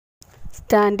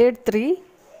Standard 3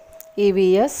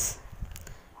 EVS.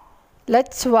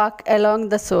 Let's walk along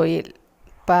the soil.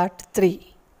 Part 3.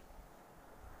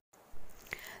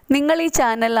 നിങ്ങൾ ഈ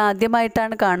channel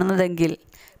ആദ്യമായിട്ടാണ് കാണുന്നതെങ്കിൽ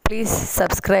പ്ലീസ്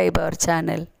സബ്സ്ക്രൈബ് അവർ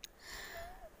ചാനൽ.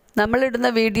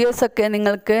 നമ്മളിടുന്ന വീഡിയോസൊക്കെ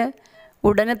നിങ്ങൾക്ക്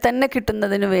ഉടനെ തന്നെ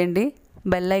കിട്ടുന്നതിന് വേണ്ടി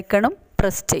ബെല്ലൈക്കണും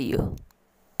പ്രസ് ചെയ്യൂ.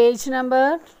 Page number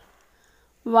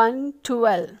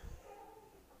 112.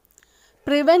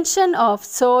 Prevention of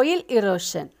soil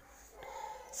erosion.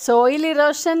 Soil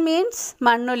erosion means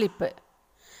മണ്ണൊലിപ്പ്.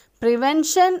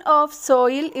 Prevention of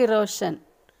soil erosion.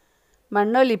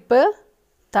 മണ്ണൊലിപ്പ്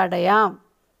തടയാം.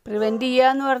 പ്രിവെൻറ്റ്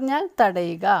ചെയ്യുക എന്ന് പറഞ്ഞാൽ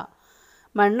തടയുക.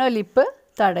 മണ്ണൊലിപ്പ്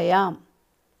തടയാം.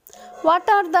 What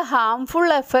are the harmful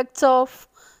effects of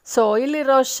soil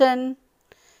erosion?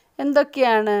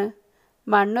 എന്തൊക്കെയാണ്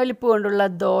മണ്ണൊലിപ്പ് കൊണ്ടുള്ള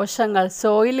ദോഷങ്ങൾ?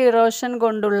 സോയിൽ ഇറോഷൻ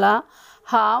കൊണ്ടുള്ള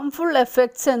harmful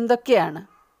effects എന്തൊക്കെയാണ്?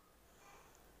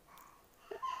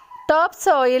 Top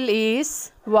soil is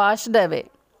washed away.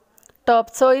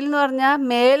 Top soil എന്ന് പറഞ്ഞാൽ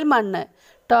മേൽമണ്ണ്.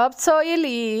 Top soil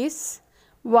is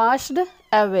washed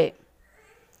away.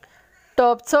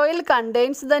 Top soil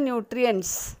contains the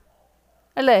nutrients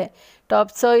അല്ലേ?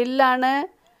 ടോപ്പ് സോയിലാണ്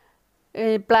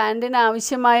പ്ലാന്റിന്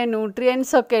ആവശ്യമായ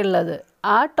ന്യൂട്രിയൻസ് ഒക്കെ ഉള്ളത്.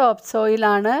 ആ top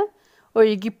സോയിലാണ്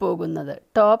ഒഴുകിപ്പോകുന്നത്.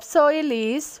 Top soil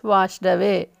is washed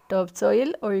away. Top soil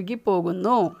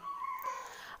ഒഴുകിപ്പോകുന്നു.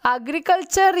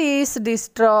 Agriculture is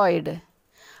destroyed.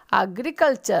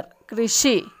 Agriculture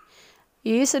കൃഷി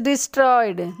is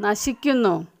destroyed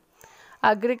നശിക്കുന്നു.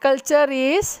 Agriculture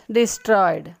is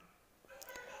destroyed.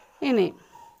 ഇനി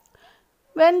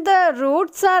when the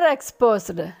roots are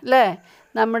exposed അല്ലേ?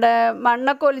 നമ്മുടെ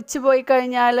മണ്ണൊക്കെ ഒലിച്ചു പോയി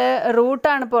കഴിഞ്ഞാൽ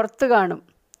റൂട്ടാണ് പുറത്ത് കാണും,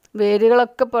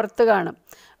 വേരുകളൊക്കെ പുറത്ത് കാണും.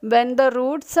 When the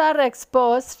roots are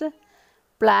exposed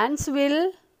plants will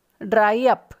dry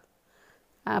up.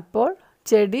 അപ്പോൾ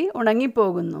ചെടി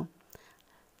ഉണങ്ങിപ്പോകുന്നു.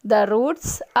 The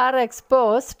roots are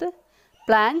exposed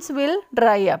plants will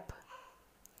dry up.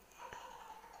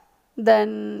 Then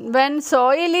when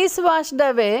soil is washed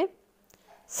away,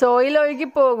 soil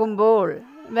ഒഴുകിപ്പോകുമ്പോൾ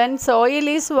when soil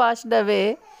is washed away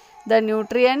the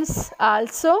nutrients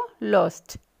also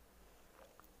lost.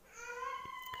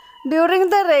 During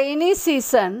the rainy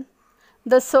season,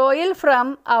 the soil from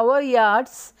our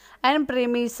yards and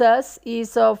premises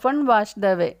is often washed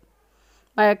away.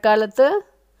 മഴക്കാലത്ത്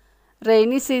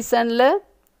rainy സീസണിൽ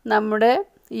നമ്മുടെ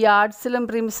യാർഡ്സിലും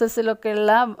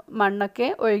പ്രീമിസസിലൊക്കെയുള്ള മണ്ണൊക്കെ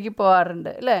ഒഴുകി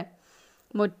പോകാറുണ്ട് അല്ലേ?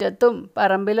 മുറ്റത്തും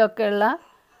പറമ്പിലൊക്കെയുള്ള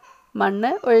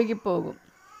മണ്ണ് ഒഴുകിപ്പോകും.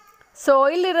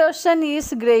 Soil erosion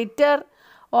is greater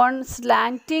on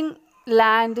slanting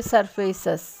land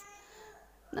surfaces.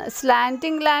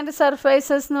 Slanting land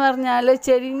surfaces എന്ന് പറഞ്ഞാൽ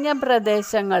ചെരിഞ്ഞ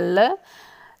പ്രദേശങ്ങളിൽ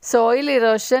സോയിൽ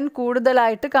ഇറോഷൻ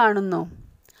കൂടുതലായിട്ട് കാണുന്നു.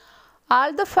 All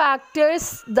the factors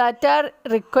that are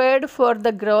required for the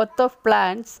growth of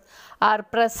plants are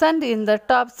present in the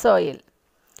top soil.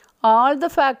 All the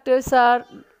factors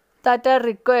that are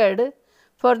required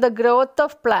for the growth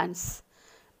of plants.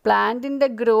 പ്ലാന്റിൻ്റെ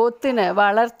ഗ്രോത്തിന്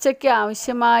വളർച്ചയ്ക്ക്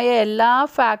ആവശ്യമായ എല്ലാ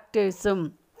ഫാക്ടേഴ്സും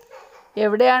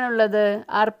എവിടെയാണുള്ളത്?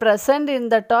 Are present in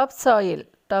the top soil.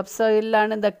 Top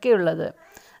സോയിലാണ് ഇതൊക്കെ ഉള്ളത്.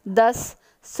 Thus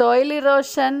soil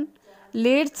erosion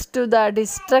leads to the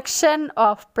destruction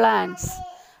of plants.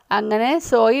 അങ്ങനെ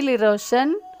soil erosion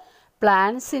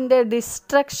പ്ലാന്റ്സിൻ്റെ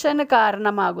ഡിസ്ട്രക്ഷന്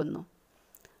കാരണമാകുന്നു.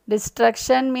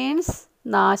 Destruction means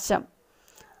നാശം.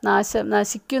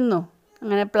 നശിക്കുന്നു.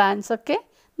 അങ്ങനെ പ്ലാന്റ്സൊക്കെ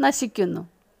നശിക്കുന്നു.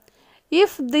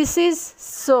 If this is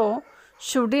so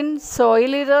shouldn't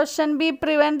soil erosion B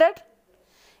prevented?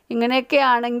 ഇങ്ങനെയൊക്കെ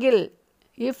ആണെങ്കിൽ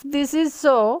if this is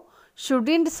so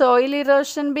shouldn't soil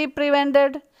erosion B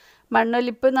prevented?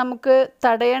 മണ്ണൊലിപ്പ് നമുക്ക്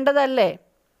തടയേണ്ടതല്ലേ?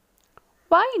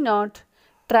 Why not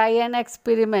try an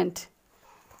experiment?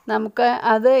 നമുക്ക്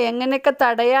അത് എങ്ങനെയൊക്കെ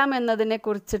തടയാം എന്നതിനെ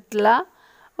കുറിച്ചിട്ടുള്ള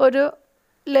ഒരു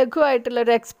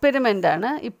ലഘുവായിട്ടുള്ളൊരു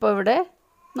എക്സ്പെരിമെൻ്റാണ് ഇപ്പോൾ ഇവിടെ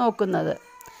നോക്കുന്നത്.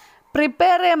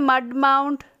 Prepare A mud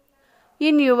mount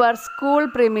in your school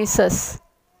premises.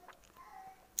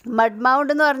 Mud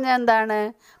mount എന്ന് പറഞ്ഞാൽ എന്താണ്?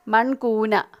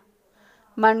 മൺകൂന.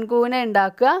 മൺകൂന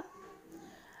ഉണ്ടാക്കുക.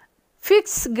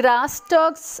 Fix grass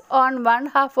Stokes on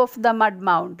 1/2 of the mud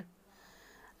mount.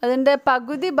 അതിൻ്റെ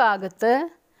പകുതി ഭാഗത്ത്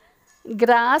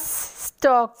ഗ്രാസ്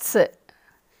സ്റ്റോക്സ്,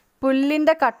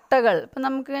 പുല്ലിൻ്റെ കട്ടകൾ. ഇപ്പം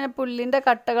നമുക്കിങ്ങനെ പുല്ലിൻ്റെ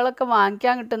കട്ടകളൊക്കെ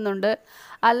വാങ്ങിക്കാൻ കിട്ടുന്നുണ്ട്.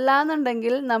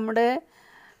 അല്ലാന്നുണ്ടെങ്കിൽ നമ്മുടെ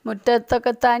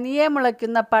മുറ്റത്തൊക്കെ തനിയെ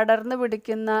മുളയ്ക്കുന്ന പടർന്ന്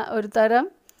പിടിക്കുന്ന ഒരു തരം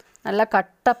നല്ല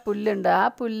കട്ട പുല്ലുണ്ട്. ആ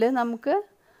പുല്ല് നമുക്ക്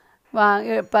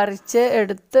പറിച്ച്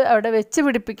എടുത്ത് അവിടെ വെച്ച്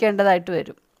പിടിപ്പിക്കേണ്ടതായിട്ട്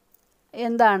വരും.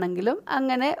 എന്താണെങ്കിലും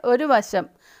അങ്ങനെ ഒരു വശം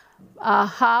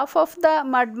ഹാഫ് ഓഫ് ദ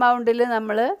മഡ് മൗണ്ടിൽ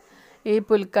നമ്മൾ ഈ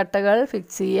പുൽക്കട്ടകൾ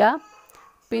ഫിക്സ് ചെയ്യുക.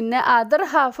 പിന്നെ അതർ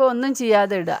ഹാഫ് ഒന്നും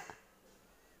ചെയ്യാതെ ഇടുക.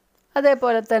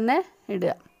 അതേപോലെ തന്നെ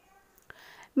ഇടുക.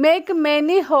 Make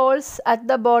many holes at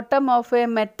the bottom of A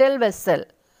metal vessel.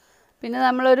 പിന്നെ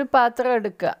നമ്മളൊരു പാത്രം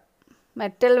എടുക്കുക,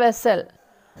 മെറ്റൽ വെസൽ,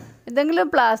 എന്തെങ്കിലും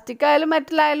പ്ലാസ്റ്റിക് ആയാലും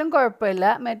മെറ്റലായാലും കുഴപ്പമില്ല.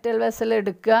 മെറ്റൽ വെസൽ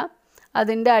എടുക്കുക,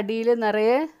 അതിൻ്റെ അടിയിൽ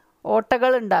നിറയെ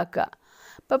ഓട്ടകൾ ഉണ്ടാക്കുക.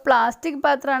 ഇപ്പോൾ പ്ലാസ്റ്റിക്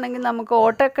പാത്രമാണെങ്കിൽ നമുക്ക്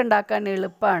ഓട്ടയൊക്കെ ഉണ്ടാക്കാൻ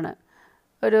എളുപ്പമാണ്.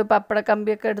 ഒരു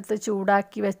പപ്പടക്കമ്പിയൊക്കെ എടുത്ത്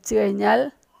ചൂടാക്കി വെച്ച് കഴിഞ്ഞാൽ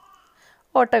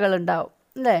ഓട്ടകളുണ്ടാവും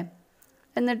അല്ലേ.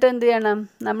 എന്നിട്ട് എന്ത് ചെയ്യണം,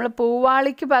 നമ്മൾ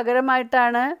പൂവാളിക്ക്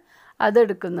പകരമായിട്ടാണ്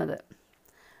അതെടുക്കുന്നത്.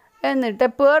 എന്നിട്ട്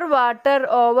pour water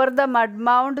over the mud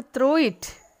mound through it.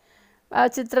 ആ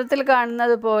ചിത്രത്തിൽ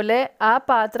കാണുന്നത് പോലെ ആ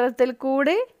പാത്രത്തിൽ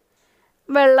കൂടി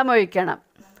വെള്ളം ഒഴിക്കണം.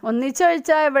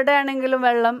 ഒന്നിച്ചൊഴിച്ചാൽ എവിടെയാണെങ്കിലും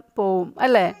വെള്ളം പോവും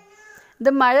അല്ലേ.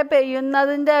 ഇത് മഴ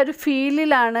പെയ്യുന്നതിൻ്റെ ഒരു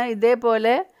ഫീലിലാണ്,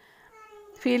 ഇതേപോലെ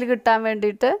ഫീൽ കിട്ടാൻ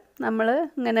വേണ്ടിയിട്ട് നമ്മൾ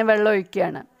ഇങ്ങനെ വെള്ളം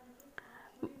ഒഴിക്കുകയാണ്.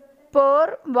 pour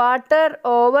water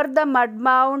over the mud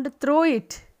mound through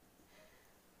it.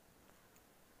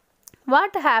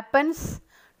 What happens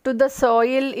to the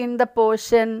soil in the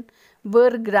portion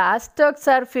where grass stalks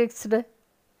are fixed?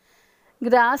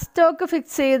 Grass stock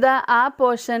fix ചെയ്ത ആ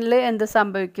പോർഷനിൽ എന്ത്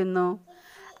സംഭവിക്കുന്നു?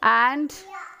 And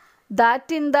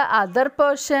that in the other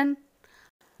portion.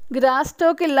 Grass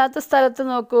stock ഇല്ലാത്ത സ്ഥലത്ത്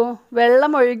നോക്കൂ,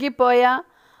 വെള്ളം ഒഴുകിപ്പോയ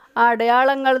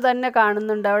അടയാളങ്ങൾ തന്നെ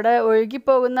കാണുന്നുണ്ട്. അവിടെ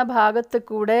ഒഴുകിപ്പോകുന്ന ഭാഗത്ത്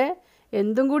കൂടെ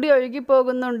എന്തും കൂടി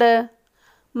ഒഴുകിപ്പോകുന്നുണ്ട്,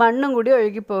 മണ്ണും കൂടി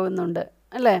ഒഴുകിപ്പോകുന്നുണ്ട്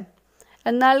അല്ലേ.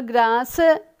 എന്നാൽ ഗ്രാസ്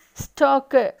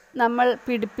സ്റ്റോക്ക് നമ്മൾ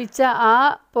പിടിപ്പിച്ച ആ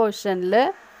പോർഷനിൽ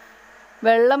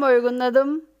വെള്ളം ഒഴുകുന്നതും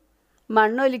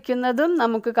മണ്ണൊലിക്കുന്നതും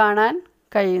നമുക്ക് കാണാൻ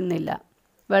കഴിയുന്നില്ല.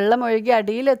 വെള്ളം ഒഴുകി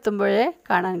അടിയിലെത്തുമ്പോഴേ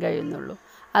കാണാൻ കഴിയുന്നുള്ളൂ.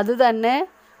 അതുതന്നെ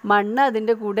മണ്ണ്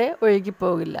അതിൻ്റെ കൂടെ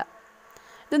ഒഴുകിപ്പോകില്ല.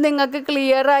 ഇത് നിങ്ങൾക്ക്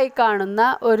ക്ലിയറായി കാണുന്ന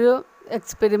ഒരു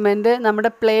എക്സ്പെരിമെൻറ്റ്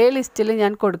നമ്മുടെ പ്ലേ ലിസ്റ്റിൽ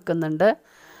ഞാൻ കൊടുക്കുന്നുണ്ട്.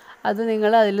 അത്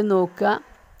നിങ്ങൾ അതിൽ നോക്കുക.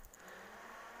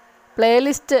 പ്ലേ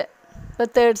ലിസ്റ്റ് ഇപ്പോൾ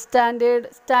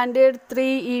സ്റ്റാൻഡേർഡ് 3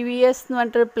 EVS എന്ന്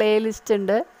പറഞ്ഞിട്ടൊരു പ്ലേ ലിസ്റ്റ്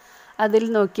ഉണ്ട്. അതിൽ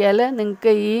നോക്കിയാൽ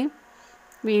നിങ്ങൾക്ക് ഈ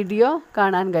വീഡിയോ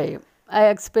കാണാൻ കഴിയും. ആ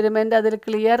എക്സ്പെരിമെൻ്റ് അതിൽ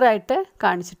ക്ലിയറായിട്ട്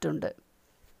കാണിച്ചിട്ടുണ്ട്.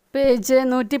 പേജ്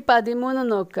 113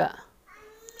 നോക്കുക.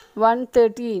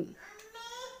 113.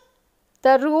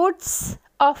 The roots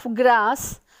of grass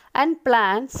and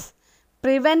plants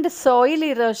prevent soil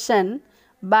erosion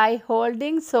by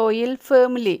holding soil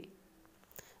firmly.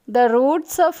 The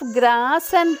roots of grass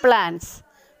and plants,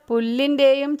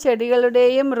 പുല്ലിൻ്റെയും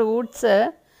ചെടികളുടെയും Roots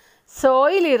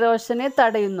soil ഇറോഷനെ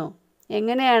തടയുന്നു.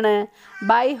 എങ്ങനെയാണ്?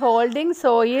 By holding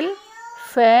soil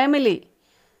family.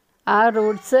 ആ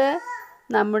റൂട്ട്സ്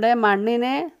നമ്മുടെ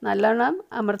മണ്ണിനെ നല്ലോണം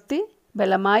അമർത്തി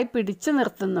ബലമായി പിടിച്ചു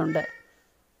നിർത്തുന്നുണ്ട്.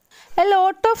 A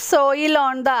lot of soil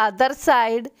on the other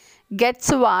side gets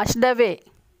washed away.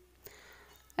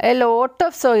 A lot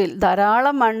of soil,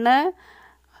 ധാരാളം മണ്ണ്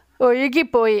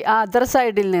ഒഴുകിപ്പോയി ആ അതർ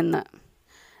സൈഡിൽ നിന്ന്,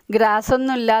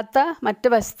 ഗ്രാസൊന്നും ഇല്ലാത്ത മറ്റ്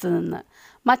വശത്ത് നിന്ന്.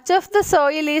 Much of the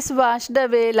soil is washed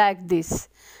away like this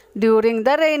during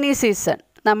the rainy season.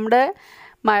 നമ്മുടെ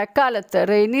മഴക്കാലത്ത്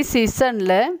റെയിനി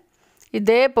സീസണിൽ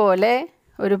ഇതേപോലെ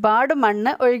ഒരുപാട്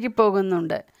മണ്ണ്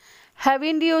ഒഴുകിപ്പോകുന്നുണ്ട്.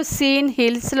 Haven't you seen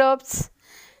hill slopes?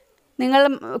 നിങ്ങൾ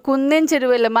കുന്നിൻ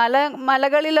ചെരുവിൽ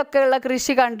മലകളിലൊക്കെ ഉള്ള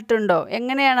കൃഷി കണ്ടിട്ടുണ്ടോ?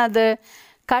 എങ്ങനെയാണത്?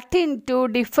 Cut in to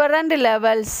different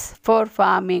levels four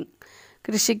farming.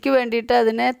 കൃഷിക്ക് വേണ്ടിയിട്ട്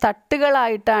അതിനെ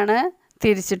തട്ടുകളായിട്ടാണ്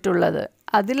തിരിച്ചിട്ടുള്ളത്.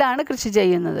 അതിലാണ് കൃഷി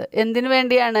ചെയ്യുന്നത്. എന്തിനു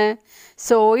വേണ്ടിയാണ്?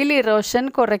 സോയിൽ ഇറോഷൻ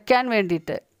കുറയ്ക്കാൻ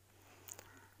വേണ്ടിയിട്ട്.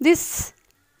 This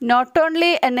not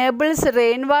only enables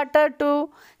rain water to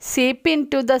സീപ്പ് in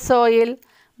to the soil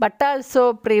but also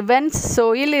prevents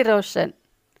soil erosion.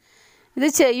 ഇത്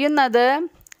ചെയ്യുന്നത്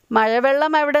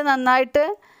മഴവെള്ളം അവിടെ നന്നായിട്ട്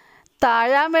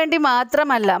താഴാൻ വേണ്ടി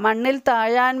മാത്രമല്ല, മണ്ണിൽ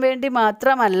താഴാൻ വേണ്ടി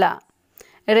മാത്രമല്ല.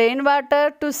 Rain water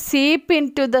to സീപ്പ് in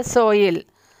to the soil,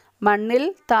 മണ്ണിൽ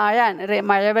താഴാൻ,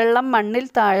 മഴവെള്ളം മണ്ണിൽ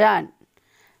താഴാൻ,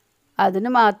 അതിന്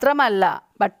മാത്രമല്ല.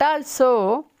 But also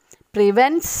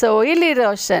prevents soil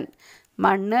erosion,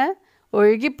 മണ്ണ്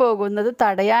ഒഴുകിപ്പോകുന്നത്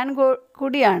തടയാൻ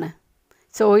കൂടിയാണ്.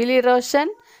 സോയിൽ ഇറോഷൻ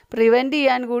പ്രിവെൻറ്റ്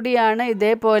ചെയ്യാൻ കൂടിയാണ്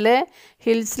ഇതേപോലെ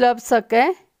ഹിൽ സ്ലോപ്സൊക്കെ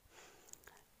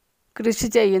കൃഷി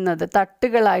ചെയ്യുന്നത്,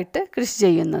 തട്ടുകളായിട്ട് കൃഷി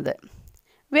ചെയ്യുന്നത്.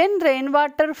 When rain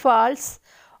water falls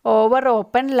over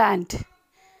open land.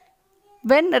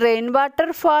 When rain water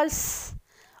falls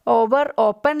over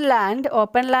open land,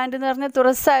 open land എന്ന് പറഞ്ഞാൽ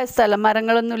തുറസായ സ്ഥലം,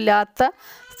 മരങ്ങളൊന്നും ഇല്ലാത്ത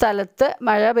സ്ഥലത്ത്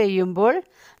മഴ പെയ്യുമ്പോൾ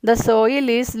the soil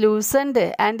is ലൂസൻഡ്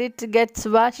and it gets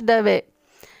washed away.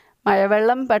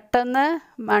 മഴവെള്ളം പെട്ടെന്ന്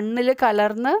മണ്ണിൽ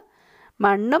കലർന്ന്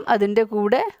മണ്ണും അതിൻ്റെ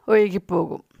കൂടെ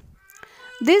ഒഴുകിപ്പോകും.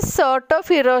 This sort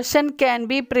of erosion can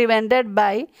be prevented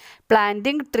by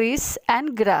planting trees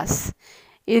and grass.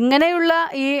 ഇങ്ങനെയുള്ള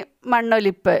ഈ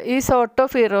മണ്ണൊലിപ്പ്, ഈ sort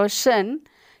of erosion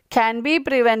can be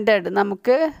prevented,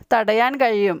 നമുക്ക് തടയാൻ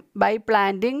കഴിയും by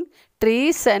planting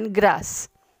trees and grass,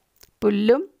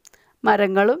 പുല്ലും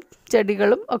മരങ്ങളും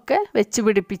ചെടികളും ഒക്കെ വെച്ച്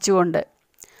പിടിപ്പിച്ചുകൊണ്ട്.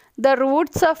 The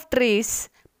Roots of trees,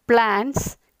 plants,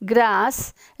 grass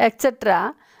etcetera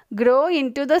grow in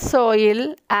to the soil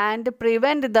and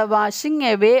prevent the washing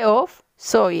away of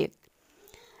soil.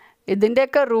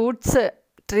 ഇതിൻ്റെയൊക്കെ Roots,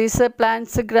 trees,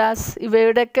 plants, grass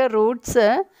ഇവയുടെയൊക്കെ Roots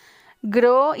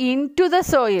grow in to the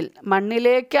soil,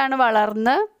 മണ്ണിലേക്കാണ്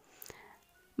വളർന്ന്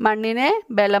മണ്ണിനെ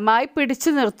ബലമായി പിടിച്ചു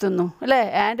നിർത്തുന്നു അല്ലേ.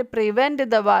 And prevent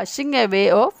the washing away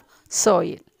of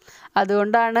soil.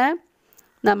 അതുകൊണ്ടാണ്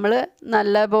നമ്മൾ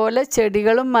നല്ലപോലെ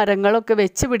ചെടികളും മരങ്ങളൊക്കെ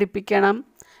വെച്ച് പിടിപ്പിക്കണം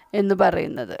എന്ന്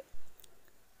പറയുന്നത്.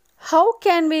 How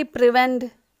can we prevent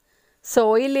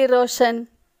soil erosion?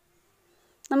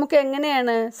 നമുക്ക്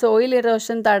എങ്ങനെയാണ് സോയിൽ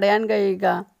ഇറോഷൻ തടയാൻ കഴിയുക?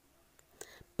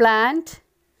 Plant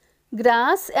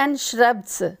grass and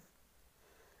shrubs.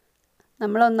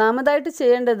 നമ്മൾ ഒന്നാമതായിട്ട്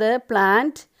ചെയ്യേണ്ടത്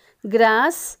പ്ലാന്റ്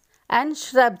ഗ്രാസ് ആൻഡ്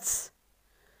ഷ്രബ്സ്.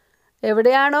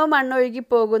 എവിടെയാണോ മണ്ണൊഴുകി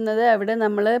പോകുന്നത് അവിടെ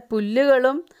നമ്മൾ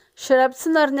പുല്ലുകളും, ഷ്രബ്സ്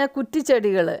എന്ന് പറഞ്ഞാൽ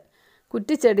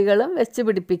കുറ്റിച്ചെടികളും വെച്ച്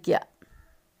പിടിപ്പിക്കുക.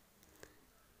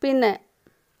 പിന്നെ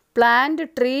പ്ലാന്റ്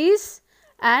ട്രീസ്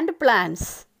ആൻഡ്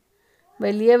പ്ലാന്റ്സ്,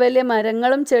 വലിയ വലിയ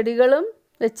മരങ്ങളും ചെടികളും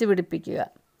വെച്ച് പിടിപ്പിക്കുക.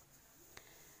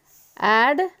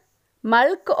 Add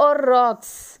മൾക്ക് or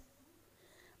rocks.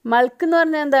 മൾക്ക് എന്ന്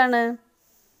പറഞ്ഞാൽ എന്താണ്?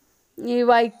 ഈ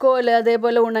വൈക്കോല്,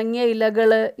 അതേപോലെ ഉണങ്ങിയ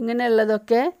ഇലകൾ,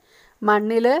 ഇങ്ങനെയുള്ളതൊക്കെ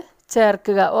മണ്ണിൽ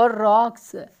ചേർക്കുക. ഓർ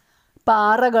റോക്സ്,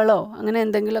 പാറകളോ അങ്ങനെ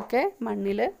എന്തെങ്കിലുമൊക്കെ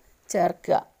മണ്ണിൽ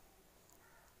ചേർക്കുക.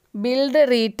 Build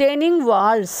retaining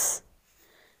walls.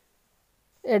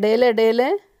 ഇടയിൽ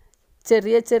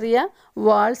ചെറിയ ചെറിയ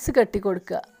walls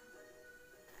കെട്ടിക്കൊടുക്കുക.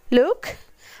 Look,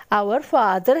 our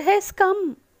father has come.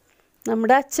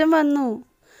 നമ്മുടെ അച്ഛൻ വന്നു.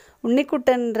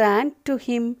 Unnikuttan ran to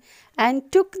him and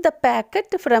took the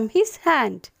packet from his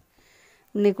hand.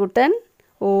 Unnikuttan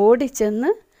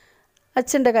ഓടിച്ചെന്ന്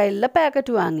അച്ഛൻ്റെ കയ്യിലുള്ള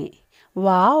പാക്കറ്റ് വാങ്ങി.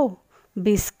 വാവ്,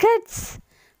 biscuits,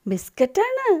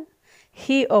 ബിസ്ക്കറ്റാണ്.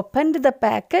 He opened the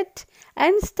packet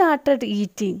and started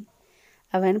eating.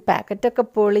 അവൻ പാക്കറ്റൊക്കെ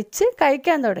പൊളിച്ച്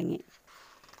കഴിക്കാൻ തുടങ്ങി.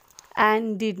 And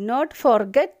did not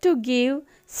forget to give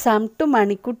some to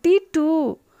Manikutty to.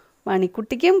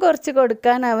 മണിക്കുട്ടിക്കും കുറച്ച്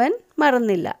കൊടുക്കാൻ അവൻ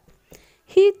മറന്നില്ല.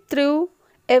 He through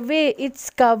away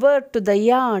it's cover to the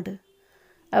yard.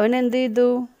 അവൻ എന്ത് ചെയ്തു?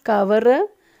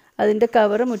 അതിൻ്റെ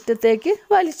കവറ് മുറ്റത്തേക്ക്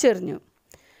വലിച്ചെറിഞ്ഞു.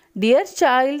 Dear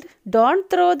child, don't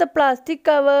throw the plastic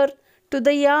cover to the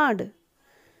yard.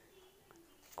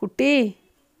 കുട്ടി,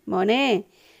 മോനെ,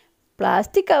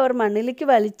 പ്ലാസ്റ്റിക് കവർ മണ്ണിലേക്ക്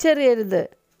വലിച്ചെറിയരുത്.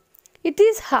 It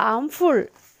is harmful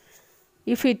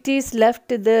if it is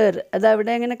left there.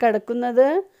 അതവിടെ എങ്ങനെ കിടക്കുന്നത്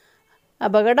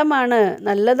അപകടമാണ്,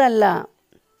 നല്ലതല്ല.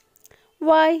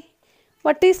 Y,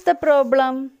 what is the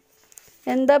problem?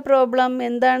 എന്താ പ്രോബ്ലം?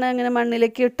 എന്താണ് അങ്ങനെ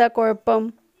മണ്ണിലേക്ക് ഇട്ടാൽ കുഴപ്പം?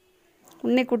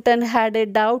 Unnikuttan had A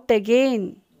doubt again.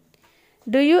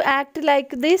 Do you act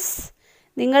like this?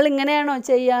 നിങ്ങൾ ഇങ്ങനെയാണോ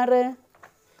ചെയ്യാറ്?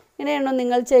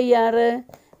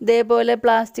 ഇതേപോലെ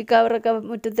പ്ലാസ്റ്റിക് കവറൊക്കെ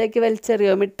മുറ്റത്തേക്ക്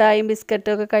വലിച്ചെറിയോ? മിഠായും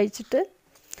ബിസ്ക്കറ്റും ഒക്കെ കഴിച്ചിട്ട്.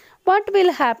 What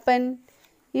will happen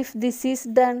if this is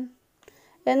done?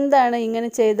 എന്താണ് ഇങ്ങനെ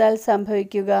ചെയ്താൽ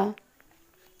സംഭവിക്കുക?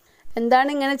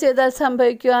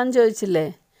 എന്ന് ചോദിച്ചില്ലേ?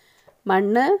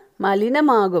 മണ്ണ്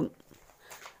മലിനമാകും.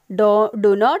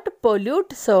 Do not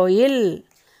pollute soil.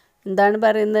 എന്താണ്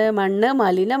പറയുന്നത്? മണ്ണ്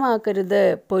മലിനമാക്കരുത്.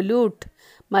 Pollute,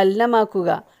 മലിനമാക്കുക.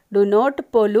 Do not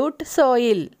pollute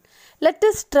soil. Let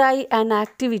us try an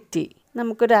activity.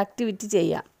 നമുക്കൊരു ആക്ടിവിറ്റി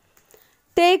ചെയ്യാം.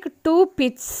 Take 2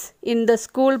 pits in the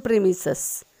school premises.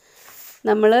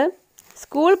 നമ്മൾ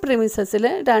സ്കൂൾ പ്രിമിസസിൽ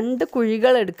 2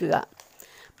 കുഴികൾ എടുക്കുക.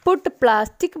 Puttu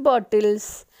plastic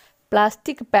bottles,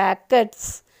 plastic packets,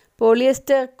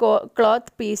 polyester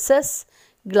cloth pieces,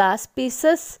 glass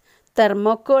pieces,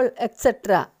 thermocol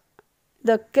etcetera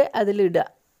ഇതൊക്കെ അതിലിടുക.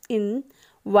 In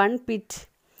 1 pit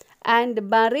and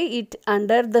bury it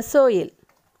under the soil.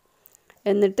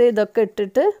 എന്നിട്ട് ഇതൊക്കെ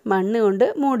ഇട്ടിട്ട് മണ്ണ് കൊണ്ട്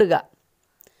മൂടുക.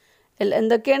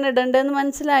 എന്തൊക്കെയാണ് ഇടേണ്ടതെന്ന്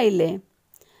മനസ്സിലായില്ലേ?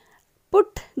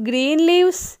 Puttu green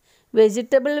leaves,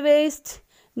 vegetable waste,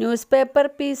 news paper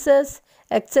pieces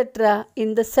etcetera in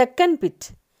the second pit.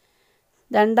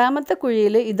 2ാമത്തെ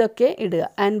കുഴിയിൽ ഇതൊക്കെ ഇടുക.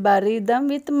 And bury dum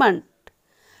with mud.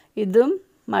 ഇതും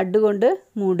മഡ് കൊണ്ട്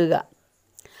മൂടുക.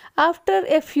 After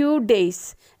A few days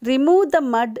remove the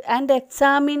mud and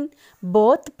examine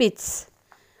both Pitt's.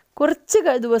 കുറച്ച്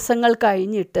ദിവസങ്ങൾ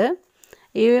കഴിഞ്ഞിട്ട്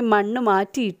ഈ മണ്ണ്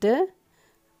മാറ്റിയിട്ട്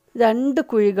 2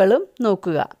 കുഴികളും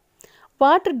നോക്കുക.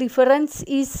 What difference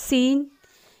is seen?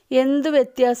 എന്ത്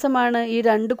വ്യത്യാസമാണ് ഈ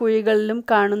 2 കുഴികളിലും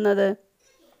കാണുന്നത്?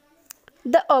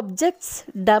 The objects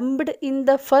dumped in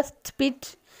the first pit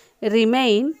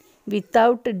remain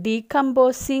without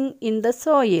decomposing in the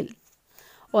soil.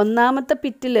 ഒന്നാമത്തെ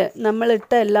പിറ്റിൽ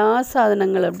നമ്മളിട്ട എല്ലാ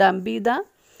സാധനങ്ങളും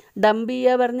ഡംപ്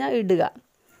ചെയ്യുക പറഞ്ഞാൽ ഇടുക.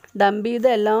 ഡംപ് ചെയ്ത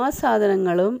എല്ലാ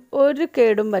സാധനങ്ങളും ഒരു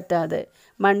കേടും പറ്റാതെ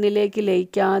മണ്ണിലേക്ക്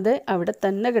ലയിക്കാതെ അവിടെ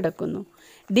തന്നെ കിടക്കുന്നു.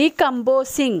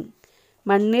 ഡീകമ്പോസിങ്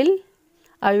മണ്ണിൽ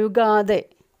അഴുകാതെ.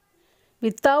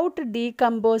 വിത്തൗട്ട്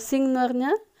ഡീകമ്പോസിങ് എന്ന്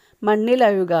പറഞ്ഞാൽ മണ്ണിൽ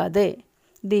അഴുകാതെ.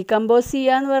 ഡീകമ്പോസ്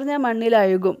ചെയ്യുക എന്ന് പറഞ്ഞാൽ മണ്ണിൽ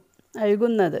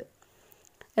അഴുകുന്നത്.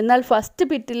 എന്നാൽ ഫസ്റ്റ്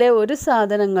പിറ്റിലെ ഒരു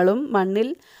സാധനങ്ങളും മണ്ണിൽ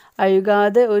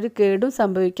അഴുകാതെ ഒരു കേടും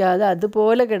സംഭവിക്കാതെ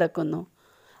അതുപോലെ കിടക്കുന്നു.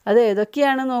 അത്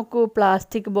ഏതൊക്കെയാണ് നോക്കൂ.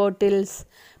 Plastic bottles,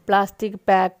 plastic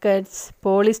packets,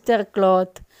 polyester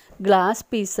cloth, glass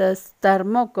pieces,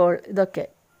 thermocol, ഇതൊക്കെ.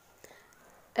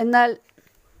 എന്നാൽ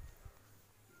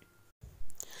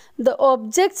the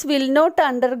objects will not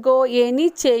undergo any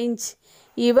change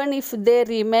even if they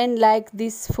remain like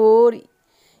this for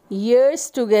years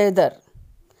together.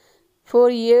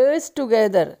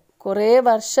 കുറേ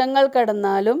വർഷങ്ങൾ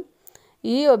കടന്നാലും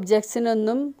ഈ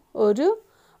ഒബ്ജക്ട്സിനൊന്നും ഒരു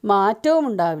മാറ്റവും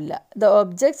ഉണ്ടാവില്ല. The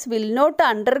objects will not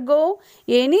undergo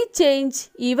any change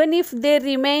even if they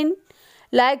remain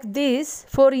like this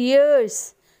for years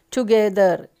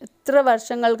together. എത്ര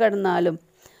വർഷങ്ങൾ കടന്നാലും.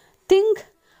 Think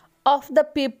of the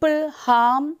people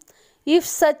harm if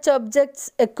such objects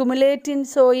accumulate in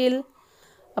soil.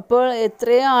 അപ്പോൾ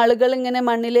എത്രയോ ആളുകൾ ഇങ്ങനെ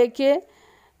മണ്ണിലേക്ക്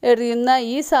എറിയുന്ന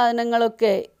ഈ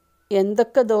സാധനങ്ങളൊക്കെ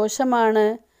എന്തൊക്കെ ദോഷമാണ്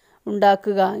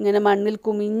ഉണ്ടാക്കുക. ഇങ്ങനെ മണ്ണിൽ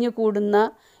കുമിഞ്ഞു കൂടുന്ന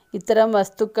ഇത്തരം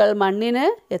വസ്തുക്കൾ മണ്ണിന്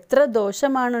എത്ര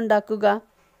ദോഷമാണ് ഉണ്ടാക്കുക.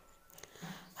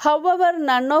 However,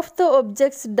 none of the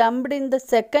objects dumped in the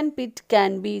second pit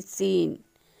can be seen.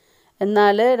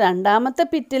 എന്നാൽ രണ്ടാമത്തെ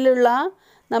പിറ്റിലുള്ള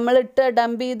നമ്മളിട്ട്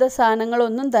ഡംപ് ചെയ്ത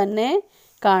സാധനങ്ങളൊന്നും തന്നെ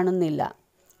കാണുന്നില്ല.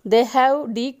 They have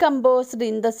decomposed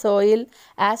in the soil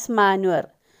as manure.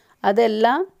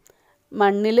 അതെല്ലാം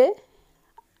മണ്ണിൽ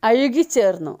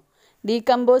അഴുകിച്ചേർന്നു.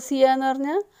 ഡീകമ്പോസ് ചെയ്യുക എന്ന്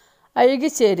പറഞ്ഞാൽ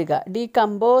അഴുകിച്ചേരുക.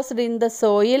 Decomposed in the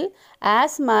soil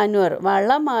as manoeuvre,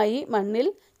 വളമായി മണ്ണിൽ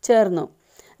ചേർന്നു.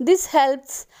 This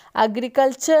helps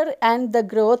agriculture and the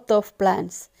growth of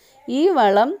plants. ഈ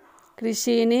വളം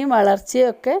കൃഷിയെയും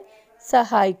വളർച്ചയൊക്കെ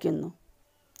സഹായിക്കുന്നു.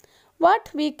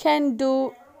 What we can do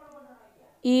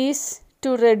is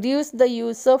to reduce the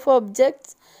use of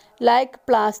objects like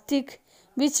plastic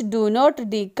which do not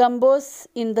decompose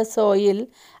in the soil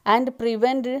and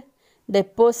prevent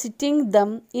depositing them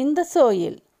in the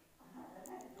soil.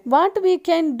 What we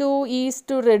can do is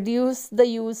to reduce the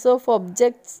use of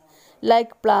objects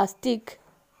like plastic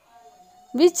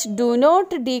which do not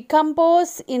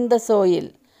decompose in the soil.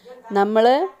 നമ്മൾ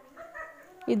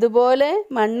ഇതുപോലെ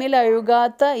മണ്ണിൽ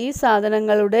അഴുകാത്ത ഈ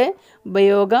സാധനങ്ങളുടെ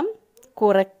ഉപയോഗം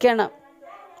കുറയ്ക്കണം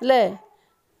അല്ലേ.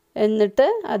 എന്നിട്ട്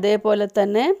അതേപോലെ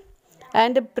തന്നെ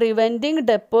and preventing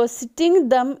depositing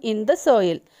them in the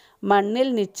soil, മണ്ണിൽ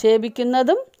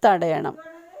നിക്ഷേപിക്കുന്നതും തടയണം.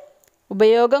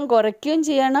 ഉപയോഗം കുറയ്ക്കുകയും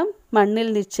ചെയ്യണം, മണ്ണിൽ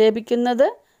നിക്ഷേപിക്കുന്നത്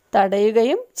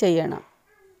തടയുകയും ചെയ്യണം.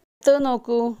 അടുത്തത്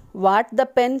നോക്കൂ. What the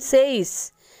pen says.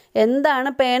 എന്താണ്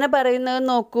പേന പറയുന്നത്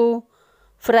നോക്കൂ.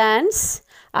 France,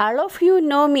 all of you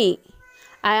know me,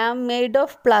 I am made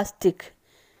of plastic.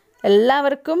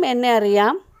 എല്ലാവർക്കും എന്നെ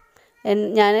അറിയാം,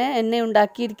 എന്നെ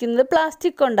ഉണ്ടാക്കിയിരിക്കുന്നത്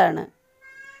പ്ലാസ്റ്റിക് കൊണ്ടാണ്.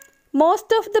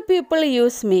 Most of the people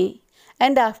use me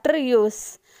and after use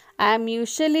I am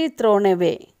usually thrown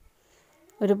away.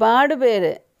 ഒരുപാട്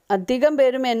പേര്, അധികം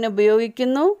പേരും എന്നെ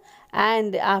ഉപയോഗിക്കുന്നു.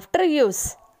 ആൻഡ് ആഫ്റ്റർ യൂസ്,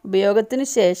 ഉപയോഗത്തിന്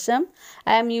ശേഷം,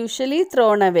 I am usually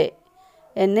thrown away,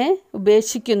 എന്നെ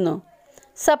ഉപേക്ഷിക്കുന്നു.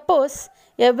 Suppose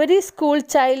every school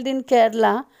child in Kerala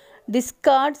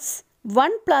ഡിസ്കാർഡ്സ്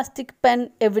 1 plastic pen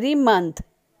every month.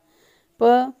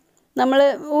 ഇപ്പോൾ നമ്മൾ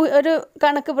ഒരു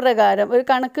കണക്ക് പ്രകാരം ഒരു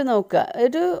കണക്ക് നോക്കുക.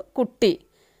 ഒരു കുട്ടി,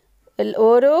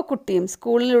 ഓരോ കുട്ടിയും,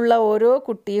 സ്കൂളിലുള്ള ഓരോ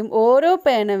കുട്ടിയും ഓരോ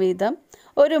പേന വീതം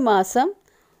ഒരു മാസം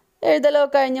എഴുതലോ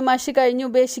കഴിഞ്ഞ് മഷി കഴിഞ്ഞ്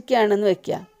ഉപേക്ഷിക്കുകയാണെന്ന്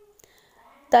വയ്ക്കുക.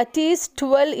 That is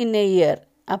 12 in A year.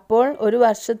 അപ്പോൾ ഒരു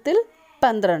വർഷത്തിൽ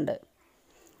 12.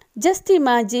 Just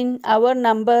imagine our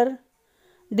number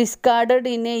discarded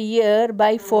in A year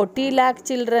by 40 lakh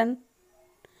children.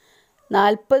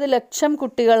 40 ലക്ഷം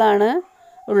കുട്ടികളാണ്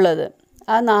ഉള്ളത്.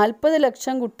 ആ 40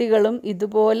 ലക്ഷം കുട്ടികളും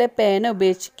ഇതുപോലെ പേന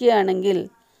ഉപേക്ഷിക്കുകയാണെങ്കിൽ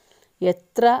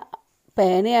എത്ര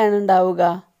പേനയാണ് ഉണ്ടാവുക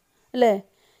അല്ലേ.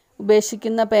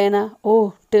 ഉപേക്ഷിക്കുന്ന പേന, ഓ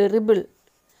ടെറിബിൾ.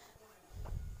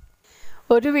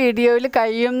 ഒരു വീഡിയോയിൽ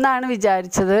കഴിയുമെന്നാണ്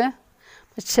വിചാരിച്ചത്,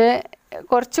 പക്ഷേ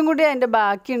കുറച്ചും കൂടി അതിൻ്റെ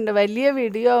ബാക്കിയുണ്ട്. വലിയ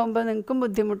വീഡിയോ ആകുമ്പോൾ നിങ്ങൾക്കും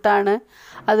ബുദ്ധിമുട്ടാണ്.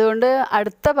 അതുകൊണ്ട്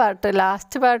അടുത്ത പാർട്ട്,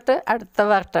 ലാസ്റ്റ് പാർട്ട് അടുത്ത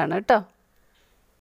പാർട്ടാണ് കേട്ടോ.